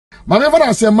Mane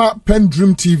vana se ma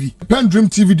PENDREAM TV. PENDREAM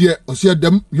TV de osia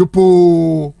dem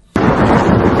yopo.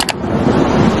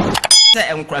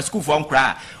 School for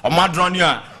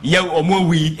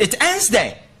it ends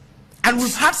there. And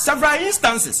we've had several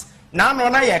instances. Now no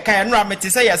na ye kan no amete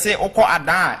say ye say okọ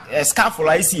adan scaffold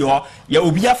I see ho ye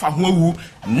obi afa ho wu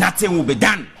nothing will be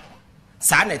done.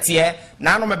 Sa na tie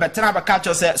na no me betena be catch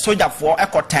say soldier for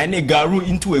ekotan ne garu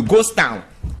into a ghost town.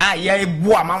 Ah ye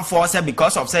bu amanfo say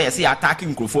because of say ye say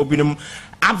attacking Akuffo Addo.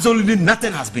 Absolutely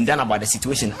nothing has been done about the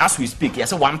situation as we speak.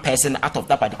 Yes, one person out of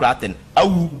that particular thing.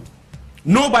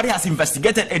 Nobody has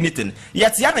investigated anything.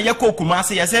 Yet yana ye ko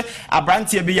Kumasi ye say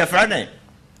abrantie be your friend.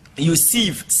 You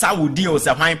see Saudi or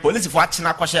Wine police for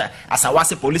China Kosha as a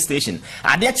Wasi police station.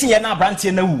 And they chin na branch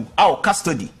na wu our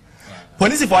custody.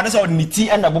 Police for us on niti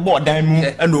and abobo dan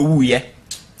and wu ye.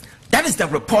 That is the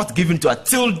report given to us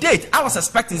till date. I was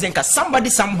expecting saying somebody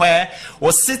somewhere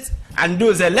will sit and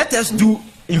do say let us do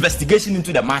investigation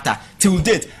into the matter. Till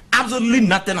date, absolutely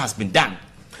nothing has been done.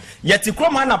 Yet the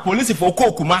Kromana police for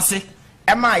Kumasi,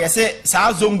 Emma you say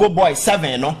Sa Zongo boy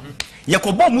 7 no.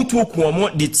 Yakobo mutu okuomo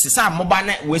the sisa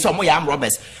mobane we so mo armed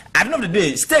robbers. At the end of the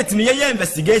day, state ni ye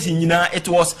investigation it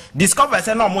was discovered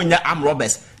say no mo armed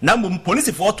robbers. Now police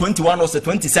for 21 or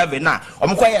 27 na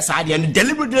omkwa sa de and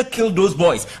deliberately killed those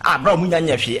boys. Bro mo nya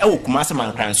hwe e Kumasi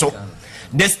mankran so.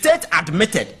 The state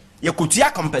admitted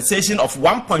Yakutia compensation of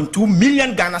 1.2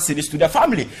 million Ghana cedis to the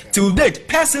family. Till date,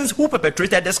 persons who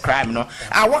perpetrated this crime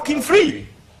are walking free.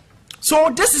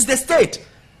 So this is the state.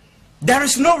 There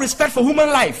is no respect for human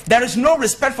life. There is no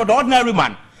respect for the ordinary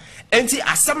man. Enti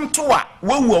asem to a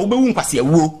wo kwase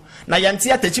wo. Na yanti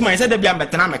atachima said be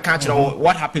ambetana me catch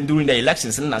what happened during the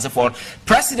elections and as for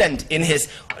president in his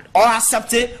or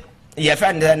accepted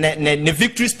the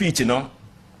victory speech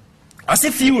as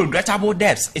if few regrettable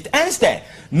deaths. It ends there.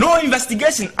 No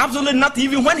investigation, absolutely not.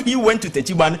 Even when he went to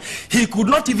Techiman, he could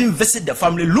not even visit the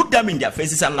family, look them in their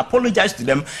faces and apologize to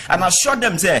them and assure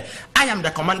them, say, I am the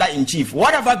commander-in-chief.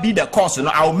 Whatever be the cause,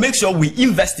 I will make sure we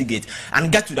investigate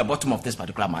and get to the bottom of this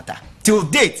particular matter. Till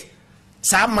date,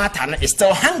 some matter is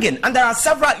still hanging, and there are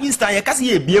several instances.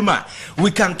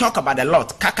 We can talk about a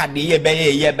lot.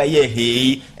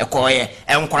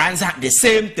 The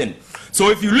same thing. So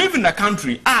if you live in the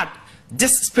country,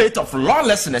 this state of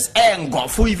lawlessness and God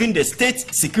for even the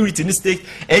state security and state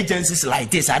agencies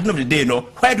like this, at the end of the day,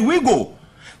 where do we go?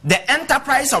 The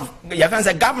enterprise of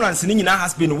governance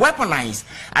has been weaponized.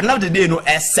 At the end of the day,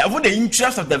 as serve the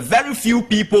interest of the very few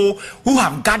people who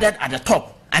have gathered at the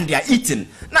top and they are eating.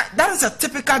 Now, that is a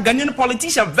typical Ghanaian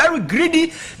politician, very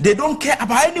greedy. They don't care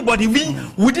about anybody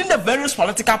within the various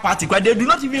political parties, but they do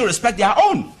not even respect their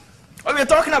own. We're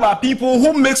talking about people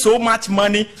who make so much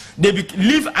money, they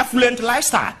live affluent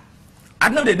lifestyle.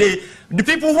 At the end of the day, the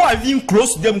people who are even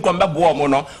close to them come back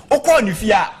better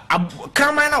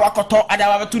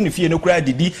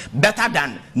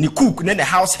than the cook, the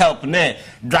house help, the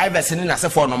drivers, and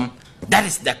that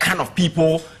is the kind of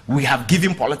people we have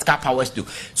given political powers to.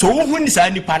 So when this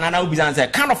kind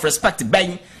of respect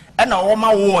bang and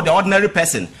the ordinary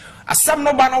person. As some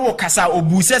no banner will kasa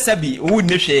obuse sebi who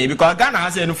nishe because Ghana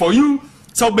has for you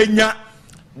so benya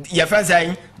your friends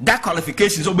saying that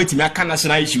qualifications so betting a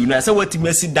national issue now so what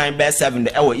you sit down by 7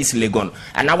 the hour is legon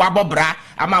and now bobra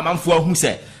ama for who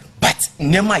say but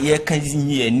nema ye kan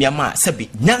ye nema sebi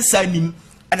nyansa nim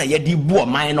ana ye di bo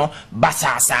man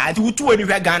basasa tutu ani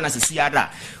Ghana sisiada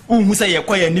who say ye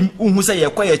kwaya nim who say ye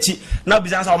kwaya chi na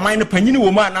bizansa o man panyini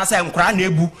wo ma na say nkra na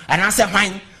ebu and say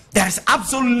hwan. There is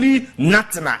absolutely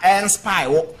nothing and spy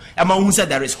among who said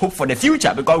there is hope for the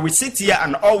future because we sit here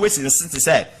and always insist to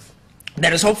say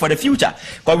there is hope for the future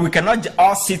because we cannot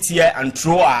all sit here and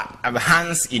throw our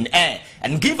hands in air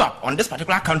and give up on this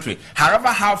particular country. However,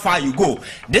 how far you go,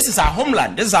 this is our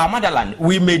homeland, this is our motherland.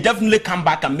 We may definitely come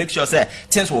back and make sure say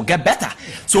things will get better.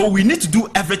 So we need to do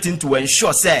everything to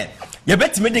ensure say you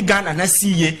bet me the Ghana na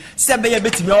see ye say be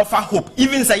bet me offer hope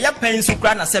even say your pain so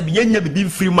cry na say be nya be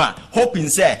free man hoping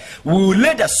say we will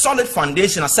lay the solid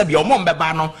foundation say your mom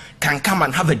beba no can come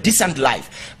and have a decent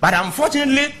life. But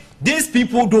unfortunately these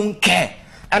people don't care.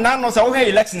 And I know so okay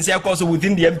elections here also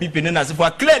within the MPP and as for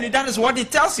clearly that is what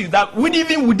it tells you that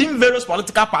within various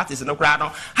political parties in the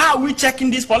crowd how are we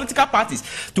checking these political parties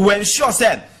to ensure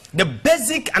say the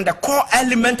basic and the core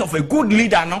element of a good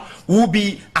leader will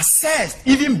be assessed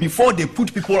even before they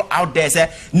put people out there say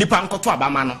nipanko to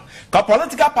abamano. Because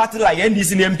political parties like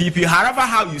NDC and MPP, however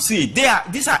how you see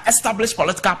it, these are established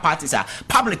political parties.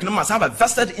 Public must have a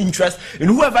vested interest in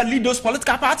whoever lead those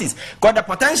political parties. Because the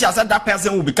potential that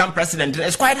person will become president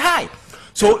is quite high.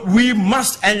 So we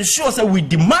must ensure that we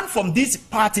demand from these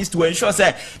parties to ensure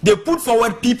that they put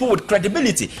forward people with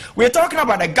credibility. We're talking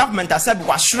about a government that said we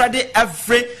are shredding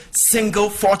every single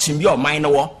fortune or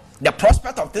minor. The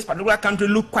prospect of this particular country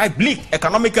look quite bleak.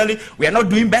 Economically, we are not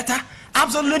doing better.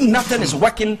 Absolutely nothing is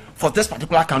working for this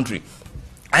particular country.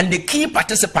 And the key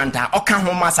participant now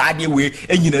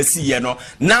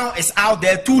is out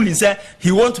there tooling say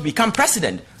he wants to become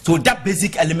president. So that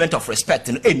basic element of respect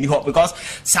in because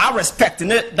some respect in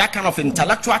that kind of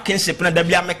intellectual kinship and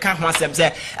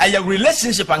a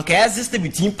relationship and care existed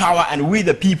between power and we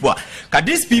the people. Because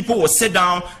these people will sit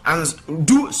down and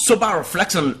do sober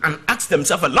reflection and ask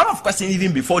themselves a lot of questions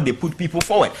even before they put people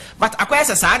forward. But acquire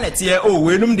society here,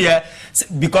 there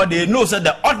because they know that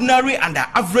the ordinary and the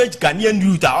average Ghanaian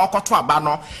youth are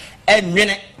all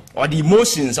and or the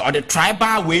emotions or the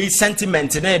tribal way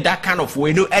sentiment in that kind of way,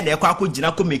 and they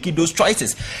make those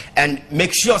choices and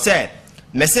make sure say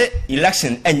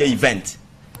election and your event.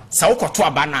 So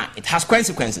it has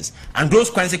consequences, and those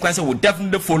consequences will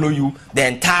definitely follow you the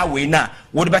entire way now.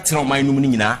 What about and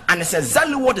it's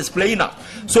exactly what is playing out.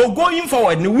 So going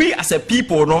forward, we as a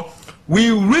people, we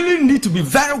really need to be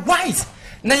very wise.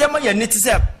 Now you need to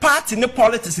say part in the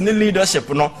politics in the leadership,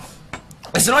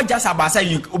 it's not just about say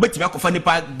you obey me akofani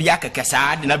pa bia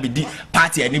kekesa de na be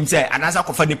party anim say anasa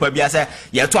akofani pa bia say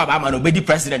ye to aba man obedi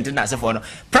president na say for no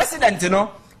president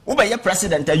obey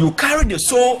president you carry the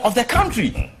soul of the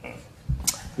country.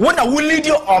 When I will lead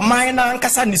you or mine and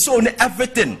kasa ni soul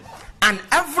everything, and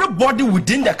everybody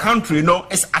within the country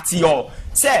is at your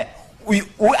say we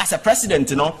as a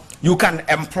president you can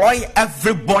employ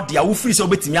everybody who free so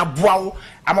betimi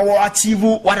aboa achieve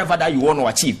whatever that you want to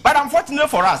achieve. But unfortunately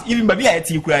for us, even baby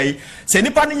say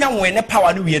nipa no nya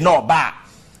power no we no ba.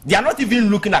 They are not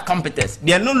even looking at competence.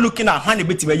 They are not looking at how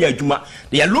betimi adwuma.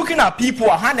 They are looking at people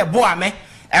how the boy me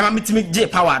betimi J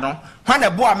power no. How the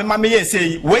boy me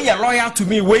say we are loyal to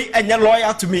me, we and you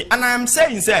loyal to me. And I am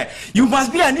saying say you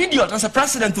must be an idiot as a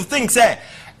president to think say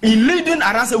in leading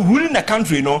and as a ruling the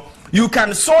country, you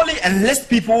can solely enlist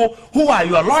people who are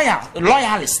your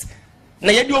loyalists. You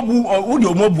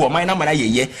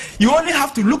only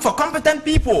have to look for competent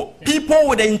people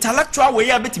with the intellectual way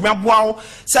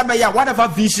whatever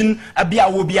vision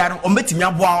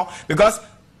because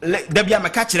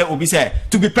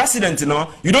to be president,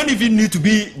 you don't even need to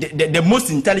be the most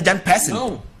intelligent person.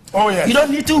 No. Oh yes. You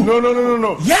don't need to.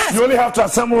 No. Yes. You only have to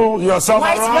assemble yourself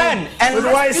wise around men and with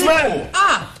wise men.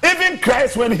 Even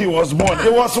Christ, when he was born,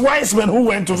 it was wise men who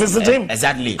went to visit him.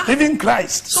 Exactly. Even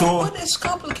Christ. So what is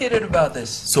complicated about this?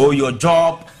 So your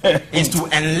job is to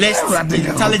enlist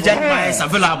intelligent minds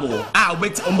available.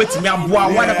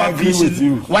 Whatever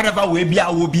vision, whatever way be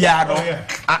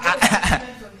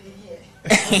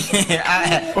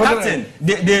Captain,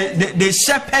 they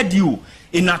shepherd you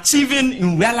in achieving,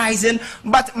 in realizing,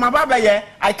 but my baba,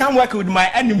 I can't work with my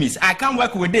enemies. I can't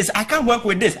work with this. I can't work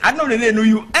with this. I don't really know.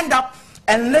 You end up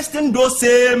enlisting those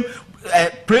same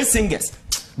praise singers,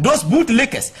 those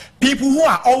bootlickers, people who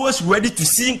are always ready to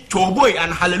sing Toboy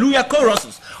and Hallelujah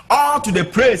choruses, all to the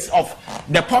praise of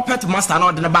the puppet master.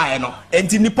 Not the buyer,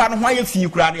 and in the part why you feel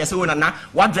crowd, so na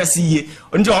what dress ye,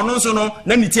 and you also know,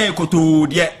 let me tell you,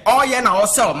 oh, yeah, now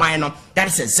also minor. That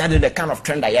is exactly the kind of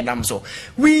trend I am. So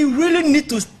we really need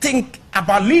to think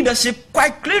about leadership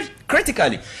quite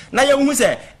critically. Now you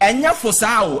say, and ya for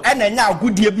sao, and now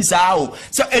good dear bisao.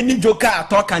 So any joker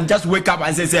talk can just wake up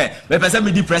and say, me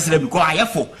the president because I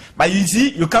have. But you see,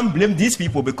 you can't blame these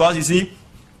people because you see,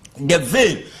 the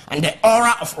veil and the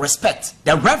aura of respect,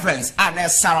 the reverence are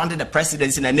surrounding the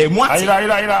presidency in the name.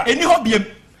 Any hobby.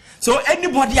 So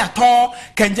anybody at all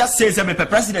can just say I'm a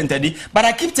president, but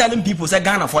I keep telling people, say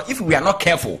Ghana, for if we are not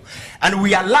careful and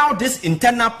we allow this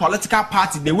internal political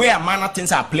party, the way a manner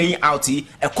things are playing out here,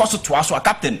 a cost to us or a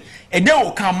captain, a day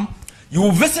will come, you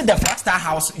will visit the Flagstaff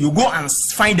House, you go and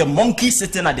find a monkey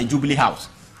sitting at the Jubilee House,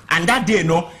 and that day,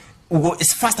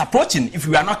 it's fast approaching if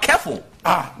we are not careful. No,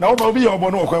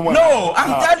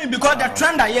 I'm telling you because the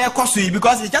trend I hear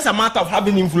because it's just a matter of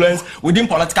having influence within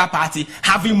political party,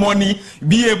 having money,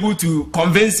 be able to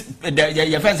convince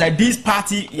your friends that this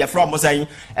party you're from saying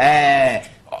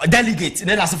delegate,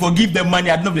 then as forgive them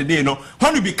money at the end of the day,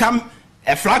 when you become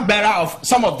a flag bearer of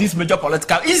some of these major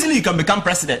political, easily you can become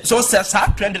president. So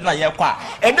trend and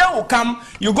then will come,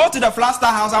 you go to the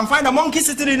Flagstaff House and find a monkey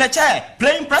sitting in a chair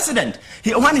playing president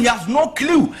when he has no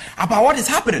clue about what is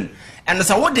happening. And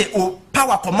so what the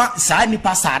power command sa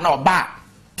nipa sa na oba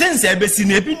things e be si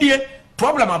na ebi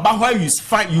problem about where you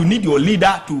find you need your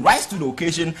leader to rise to the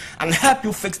occasion and help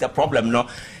you fix the problem, no,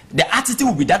 the attitude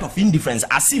will be that of indifference,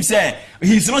 as if say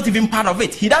he's not even part of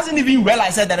it. He doesn't even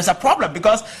realize that there is a problem,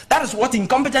 because that is what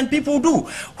incompetent people do.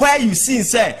 Where you see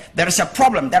say there is a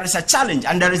problem, there is a challenge,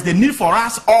 and there is the need for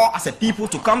us all as a people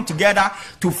to come together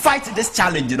to fight this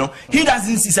challenge, you know, he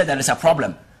doesn't see that there is a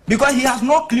problem, because he has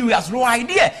no clue, he has no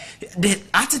idea. The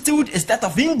attitude is that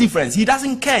of indifference. He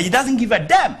doesn't care, he doesn't give a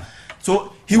damn.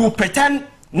 So he will pretend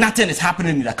nothing is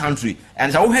happening in the country.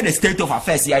 And so we had the state of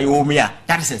affairs here.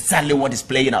 That is exactly what is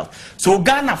playing out. So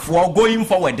Ghana, for going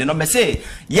forward, you know, me say,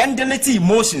 yen delete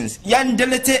emotions, yen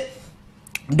delete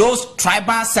those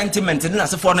tribal sentiments, and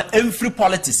as for every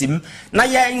politicism, na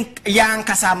yen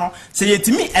kasano, say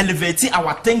to me elevate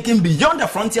our thinking beyond the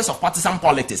frontiers of partisan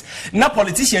politics. Na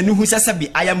politician who says,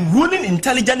 I am ruling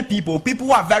intelligent people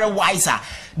who are very wiser.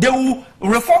 They will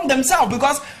reform themselves,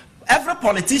 because every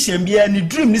politician be any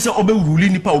dream this obe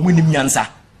ruling nipa omunim nyansa.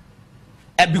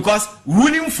 Because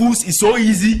ruling fools is so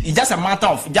easy, it's just a matter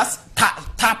of just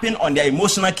tapping on their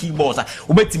emotional keyboards.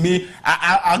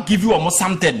 I'll give you almost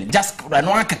something, just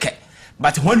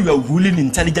but when you are ruling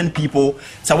intelligent people,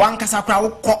 so one kasa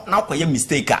now kwa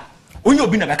mistake. When you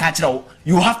been a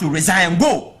you have to resign and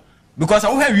go, because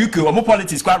I have UK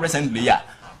politics quite recently. Yeah,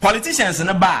 politicians in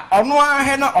the bar or no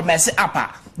or mess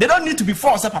up. They don't need to be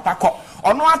forced up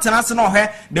or no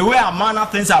the way our manner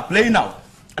things are playing out.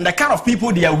 And the kind of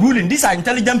people they are ruling, these are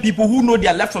intelligent people who know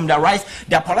their left from their right.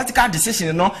 Their political decision,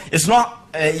 you know, is not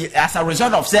as a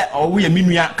result of say, oh, we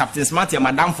are Captain Smart,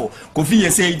 Madame for Kofi,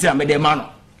 say it, the man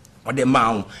or the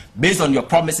man, based on your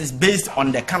promises, based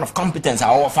on the kind of competence I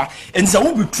offer. And so,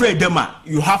 who betray them,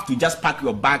 you have to just pack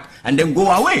your bag and then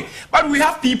go away. But we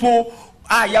have people,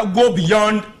 go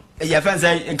beyond.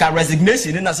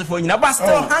 Resignation in as for but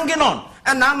still hanging on.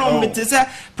 And now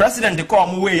President the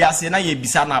call way say na ye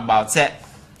bisana about say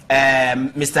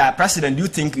Mr. President, do you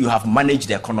think you have managed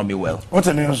the economy well? What's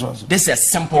the answer? This is a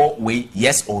simple way,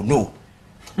 yes or no.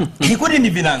 He couldn't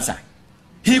even answer.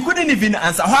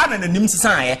 How and the names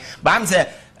say, but I'm saying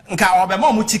nka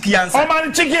obemo mu chiki answer. Oh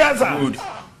man, chiki answer. Good.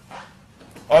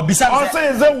 Or bisana also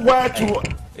is that where to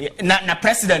na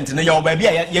president na your baby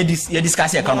you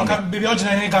discuss economy. Baby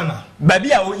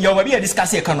you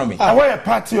discuss economy. Where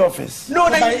party office? No, a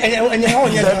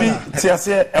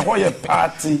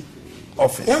party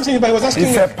office.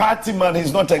 If a party man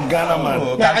is not a Ghana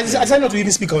man. I decided not to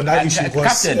even speak on that issue.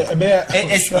 Captain,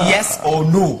 it's yes or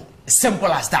no.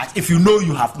 Simple as that. If you know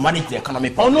you have managed the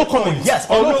economy. Or no comments. Yes.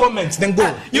 Or no comments. Then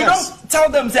go. You don't tell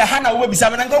them say Hannah will be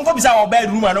seven and go bisa our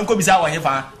bedroom and don't go bisa our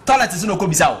heaven. Toilet is no go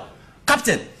bisa.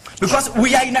 Captain, because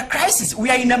we are in a crisis, we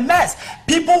are in a mess.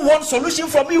 People want solution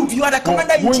from you. You are the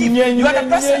commander in chief. You are the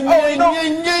president. Oh, you know,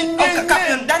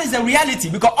 Captain, that is the reality.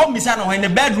 Because bisano in the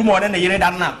bedroom or then the yere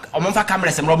that knock. Omonfa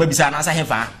cameras and rubber bisano as a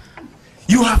heaven.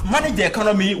 You have managed the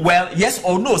economy well, yes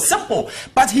or no, simple.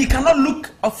 But he cannot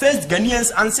look or face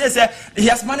Ghanaians and say he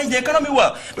has managed the economy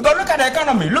well. Because look at the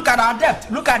economy, look at our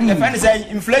debt, look at the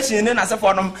inflation. And as a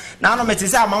for them, now no matter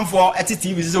how man for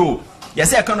TV so.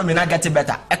 Yes, economy not getting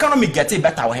better. Economy getting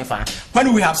better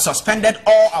when we have suspended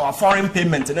all our foreign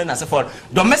payments, and then as a for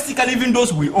domestically, even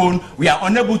those we own, we are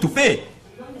unable to pay.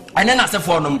 And then as a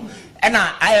for them. And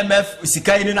IMF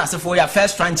sikaini na for your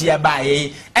first tranche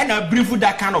by and a brief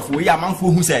that kind of way among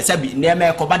who says Sabi near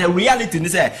America. But the reality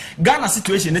is Ghana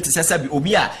situation it is Sabi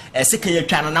Obia a second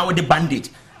channel now the bandage.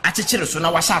 Actually, so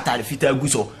now was at the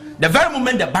guso. The very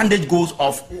moment the bandage goes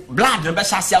off, blood and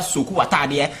Bashasia Soku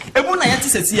Atadia,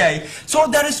 so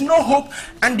there is no hope.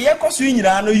 And the echo swing,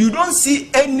 you don't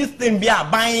see anything be a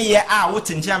buying here out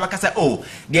in Jamaica. Oh,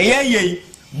 the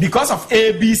because of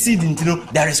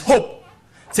ABC, there is hope.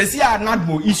 Says yeah, not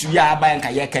more issue yeah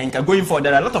going for.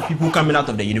 There are a lot of people coming out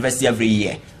of the university every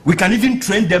year. We can even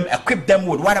train them, equip them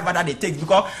with whatever that they take,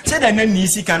 because say the name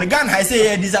easy can Ghana I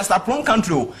say disaster prone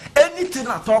country. Anything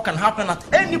at all can happen at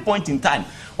any point in time.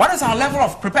 What is our level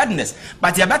of preparedness?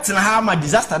 But you better have a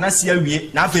disaster next year we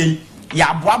now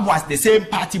was the same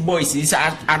party boys is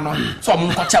and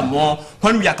some more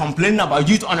when we are complaining about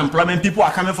youth unemployment, people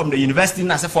are coming from the university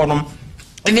as a forum.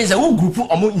 And there's a whole group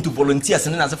of into volunteers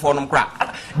and as a forum crowd.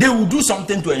 They will do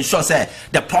something to ensure say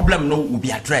the problem will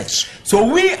be addressed.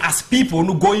 So we as people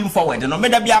going forward, no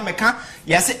matter be America,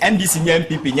 yes, MDC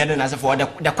MPP and as a for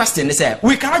the question is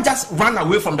we cannot just run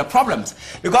away from the problems,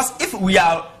 because if we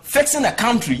are fixing a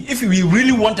country, if we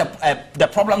really want the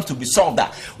problems to be solved,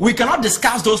 that we cannot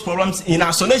discuss those problems in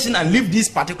isolation and leave these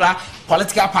particular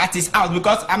political parties out,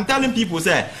 because I'm telling people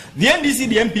say the NDC,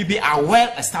 the MPP are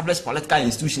well-established political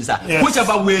institutions. Yes.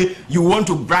 Whichever way you want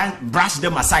to brush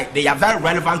them aside, they are very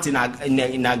relevant in a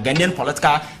Ghanaian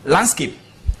political landscape.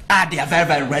 they are very,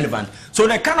 very relevant. So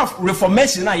the kind of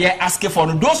reformation I are asking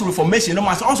for, those reformation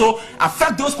must also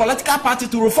affect those political parties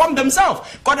to reform themselves.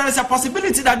 Because there is a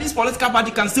possibility that this political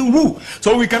party can still rule.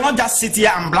 So we cannot just sit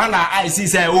here and blind our eyes and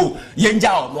say, oh,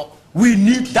 yenja or we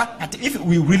need that. If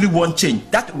we really want change,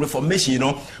 that reformation,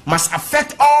 must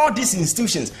affect all these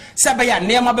institutions. The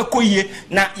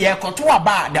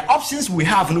options we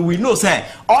have, we know, say,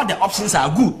 all the options are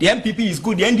good. The MPP is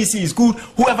good, the NDC is good,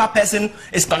 whoever person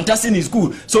is contesting is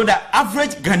good. So the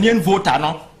average Ghanaian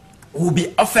voter will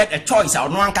be offered a choice.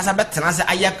 Some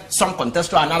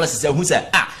contextual analysis who say,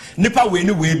 nipa we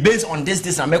based on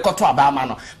this and make to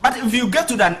Obama. But if you get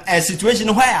to a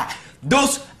situation where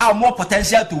those are more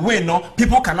potential to win,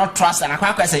 people cannot trust, and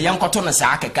I say young cotton at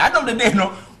the end of the day,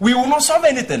 we will not solve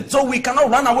anything. So we cannot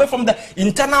run away from the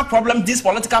internal problem these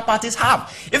political parties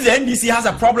have. If the NDC has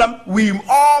a problem, we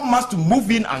all must move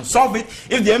in and solve it.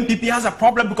 If the MPP has a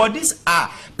problem, because these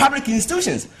are public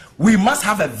institutions, we must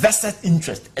have a vested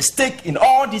interest, a stake in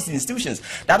all these institutions.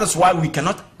 That is why we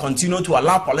cannot continue to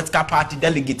allow political party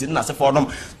delegates in as a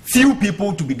forum, few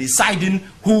people to be deciding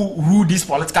who rule these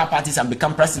political parties and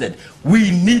become president. We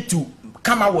need to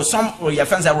come out with some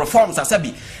reforms. I said,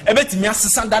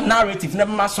 that narrative,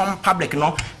 never some public,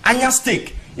 and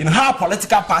stake in how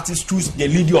political parties choose the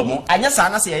leader. And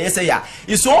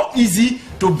it's so easy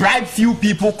to bribe few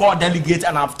people called delegates,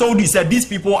 and I've told you that these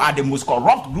people are the most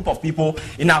corrupt group of people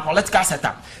in our political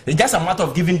setup. It's just a matter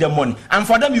of giving them money, and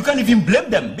for them you can't even blame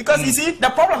them, because you see the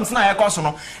problems now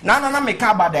now make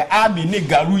about the army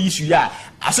negaru issue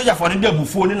for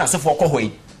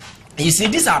the you see,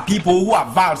 these are people who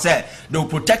have vowed say they will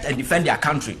protect and defend their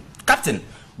country. Captain,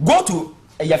 go to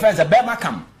your friends at Burma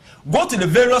camp. Go to the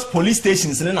various police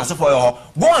stations and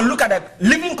go and look at the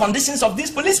living conditions of these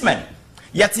policemen.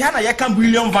 Yet Yaka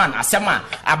William Van Asema,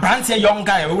 a brand young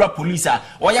guy, a police,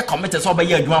 or your committers over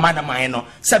here, Duamana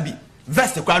Sabi,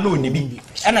 vest the crano nibi,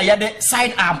 and I had the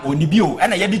side arm on the bio,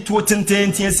 and I had the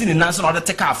 210 in national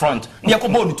take front.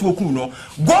 Yakobo to Kuno.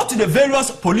 Go to the various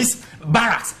police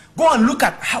barracks. Go and look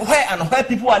at where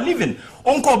people are living.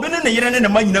 Uncle Benin and the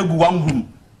money no one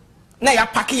room. Now you're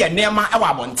packing a nema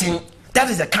our thing. That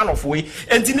is the kind of way.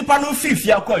 And Tinipano fifth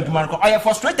year called Marco. I am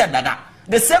frustrated that.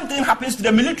 The same thing happens to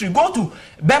the military. Go to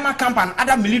Burma camp and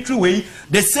other military way.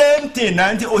 The same thing.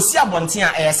 Nanti Osia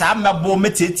Bontia as I'm Mabo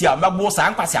Metetia, Mabo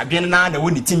Sanquasia, Biena, the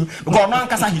winning team. Because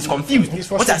Nankasa he's confused.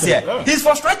 What I say? He's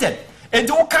frustrated. And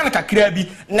do kind of Krabi,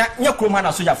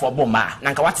 Nakumana Soja for Boma,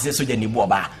 Nankawati Soja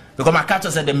Niboba. Because my culture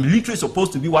said the military is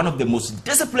supposed to be one of the most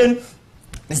disciplined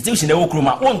institutions in the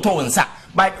Okroma.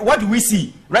 But what do we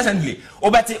see recently?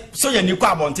 Obati Soja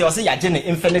Nikwa Monte or say Yajene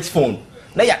Infinix phone.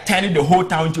 Now you're turning the whole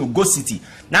town to a ghost city.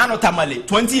 Now not tamale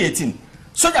 2018.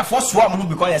 Soja for swarm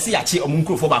because I say Yachi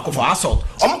Omunko for back for assault.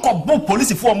 Omunko book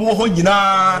police for more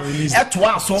hojina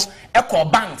so echo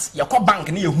banks, your bank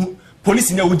near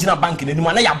police in the original bank in the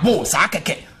one ya bo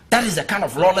sakeke. That is the kind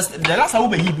of lawless. The last time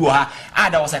we do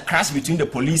there was a crash between the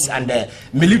police and the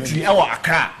military or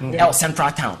Accra, our central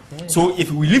town. So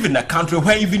if we live in a country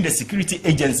where even the security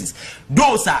agencies,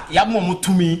 those are yamu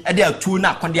to me, and they are two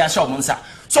na kondia shamunsa.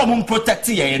 So we protect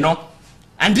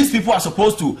and these people are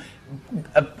supposed to.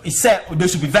 Say they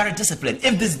should be very disciplined.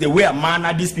 If this is the way a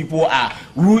manner these people are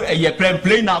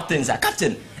playing out things,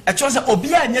 Captain. And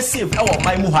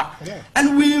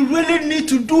we really need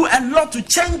to do a lot to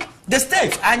change the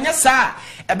state. And yes, sir,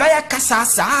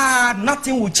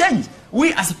 nothing will change.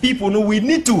 We as people know we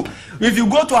need to. If you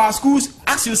go to our schools,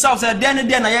 ask yourself, say,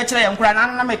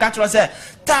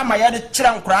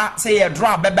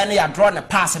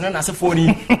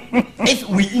 if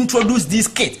we introduce this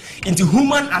kit into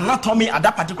human anatomy at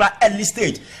that particular early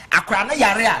stage,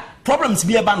 problems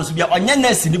be about to be on your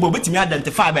nest in the book to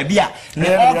identify by beer,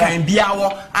 all can be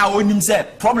our own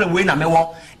problem when I'm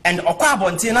a and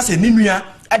Okwabontina say Nimuya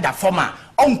at the former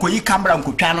Uncle Camera and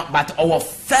Kutano, but our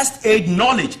first aid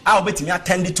knowledge, I'll bet me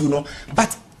attended to know,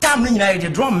 but Tamlin the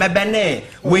drum mebene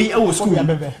we old school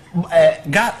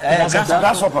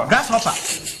grasshopper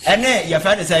and then your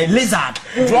friend say lizard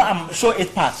draw show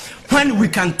it pass when we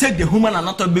can take the human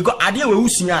anatomy because idea we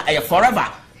forever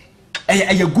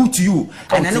good to you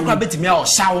and then you bet me or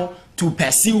shower to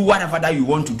pursue whatever that you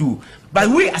want to do. But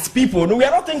we as people, we are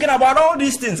not thinking about all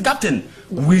these things, Captain.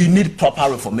 We need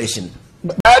proper reformation.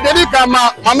 PENDREAM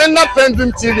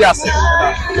TV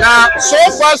now so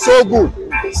far so good.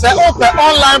 Say open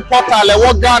online portal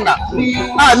e Ghana.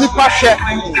 Nipa share,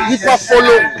 nipa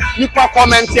follow, nipa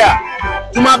comment here.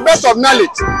 To my best of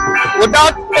knowledge,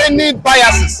 without any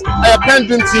biases,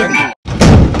 PENDREAM TV.